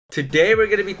Today we're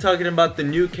going to be talking about the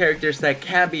new characters that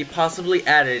can be possibly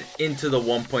added into the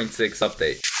 1.6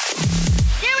 update.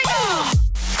 Here we go!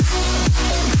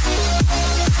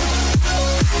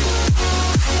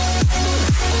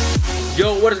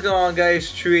 Yo, what is going on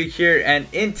guys, Chewy here, and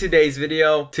in today's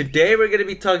video, we're going to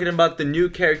be talking about the new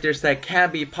characters that can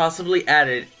be possibly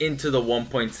added into the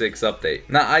 1.6 update.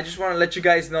 Now, I just want to let you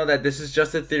guys know that this is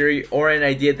just a theory or an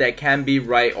idea that can be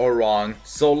right or wrong,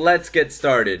 so let's get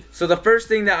started. So the first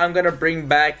thing that I'm going to bring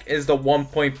back is the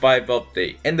 1.5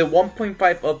 update. In the 1.5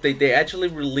 update, they actually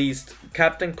released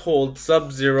Captain Cold,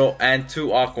 Sub-Zero, and 2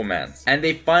 Aquamans. And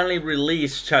they finally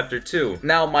released Chapter 2.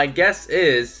 Now, my guess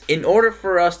is, in order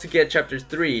for us to get Chapter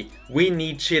 3, we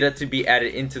need Cheetah to be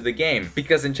added into the game.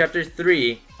 Because in Chapter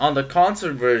 3, on the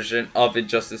console version of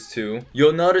Injustice 2,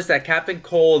 you'll notice that Captain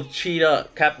Cold, Cheetah,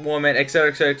 Catwoman, etc,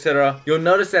 etc, etc, you'll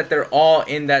notice that they're all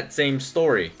in that same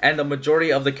story. And the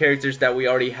majority of the characters that we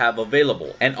already have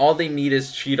available. And all they need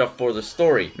is Cheetah for the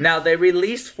story. Now, they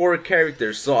released 4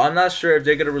 characters, so I'm not sure if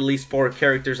they're gonna release 4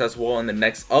 characters as well in the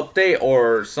next update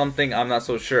or something, I'm not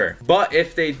so sure. But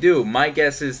if they do, my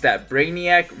guess is that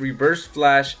Brainiac, Reverse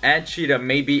Flash, and Cheetah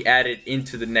may be added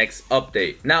into the next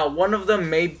update. Now, one of them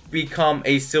may become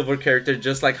a silver character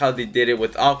just like how they did it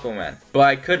with Aquaman, but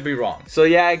I could be wrong. So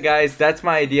yeah guys, that's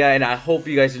my idea and I hope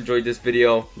you guys enjoyed this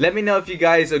video. Let me know if you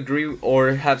guys agree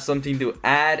or have something to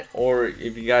add, or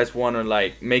if you guys want to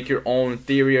like make your own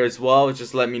theory as well,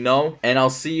 just let me know, and I'll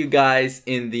see you guys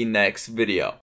in the next video.